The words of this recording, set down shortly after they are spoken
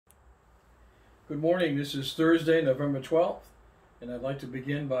Good morning. This is Thursday, November 12th, and I'd like to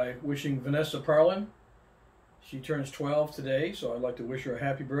begin by wishing Vanessa Parlin. She turns 12 today, so I'd like to wish her a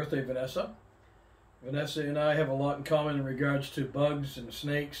happy birthday, Vanessa. Vanessa and I have a lot in common in regards to bugs and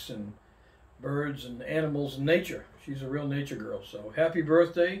snakes and birds and animals and nature. She's a real nature girl, so happy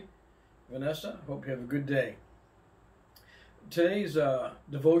birthday, Vanessa. Hope you have a good day. Today's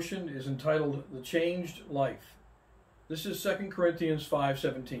devotion is entitled The Changed Life. This is 2 Corinthians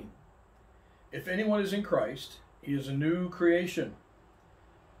 5:17. If anyone is in Christ, he is a new creation.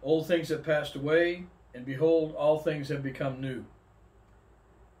 Old things have passed away, and behold, all things have become new.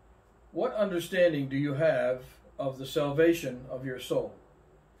 What understanding do you have of the salvation of your soul?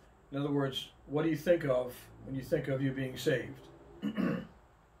 In other words, what do you think of when you think of you being saved?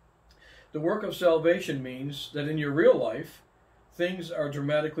 The work of salvation means that in your real life, things are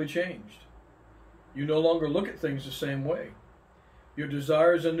dramatically changed. You no longer look at things the same way. Your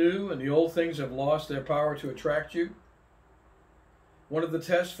desires are new, and the old things have lost their power to attract you. One of the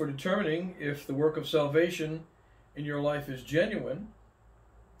tests for determining if the work of salvation in your life is genuine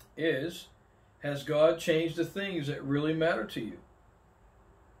is, has God changed the things that really matter to you?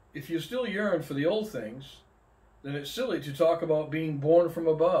 If you still yearn for the old things, then it's silly to talk about being born from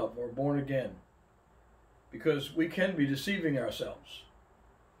above or born again, because we can be deceiving ourselves.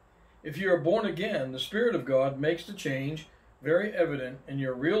 If you are born again, the Spirit of God makes the change very evident in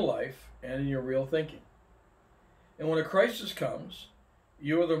your real life and in your real thinking. And when a crisis comes,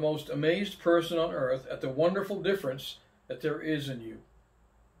 you are the most amazed person on earth at the wonderful difference that there is in you.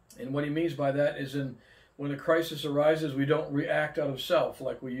 And what he means by that is when a crisis arises, we don't react out of self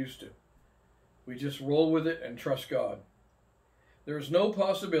like we used to. We just roll with it and trust God. There is no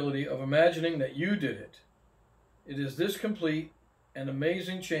possibility of imagining that you did it. It is this complete and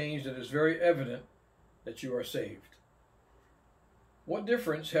amazing change that is very evident that you are saved. What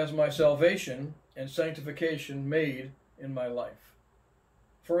difference has my salvation and sanctification made in my life?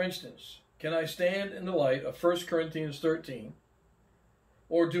 For instance, can I stand in the light of 1 Corinthians 13,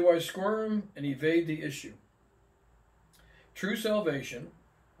 or do I squirm and evade the issue? True salvation,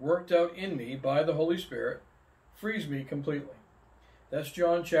 worked out in me by the Holy Spirit, frees me completely. That's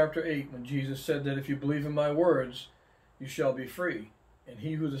John chapter 8, when Jesus said that if you believe in my words, you shall be free. And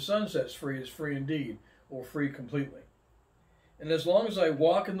he who the Son sets free is free indeed, or free completely. And as long as I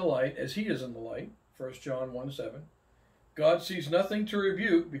walk in the light as he is in the light, 1 John 1:7, God sees nothing to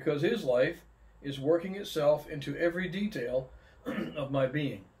rebuke because his life is working itself into every detail of my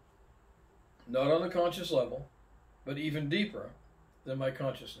being. Not on the conscious level, but even deeper than my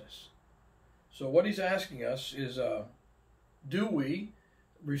consciousness. So what he's asking us is, do we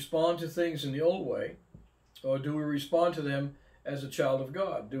respond to things in the old way, or do we respond to them as a child of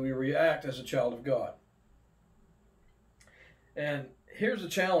God? Do we react as a child of God? And here's the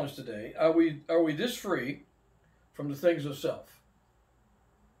challenge today. Are we this free from the things of self?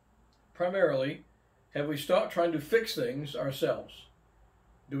 Primarily, have we stopped trying to fix things ourselves?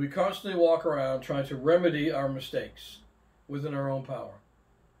 Do we constantly walk around trying to remedy our mistakes within our own power?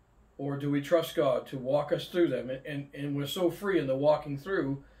 Or do we trust God to walk us through them? And we're so free in the walking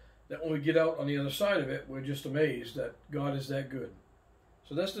through that when we get out on the other side of it, we're just amazed that God is that good.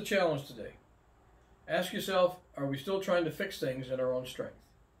 So that's the challenge today. Ask yourself, are we still trying to fix things in our own strength?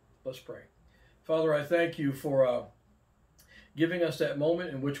 Let's pray. Father, I thank you for giving us that moment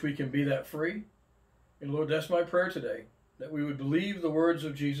in which we can be that free. And Lord, that's my prayer today, that we would believe the words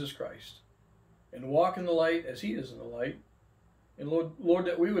of Jesus Christ and walk in the light as he is in the light. And Lord,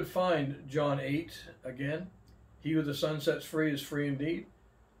 that we would find John 8 again, he who the Son sets free is free indeed,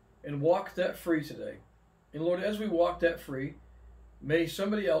 and walk that free today. And Lord, as we walk that free, may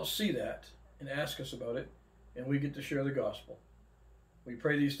somebody else see that and ask us about it, and we get to share the gospel. We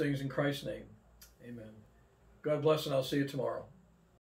pray these things in Christ's name. Amen. God bless, and I'll see you tomorrow.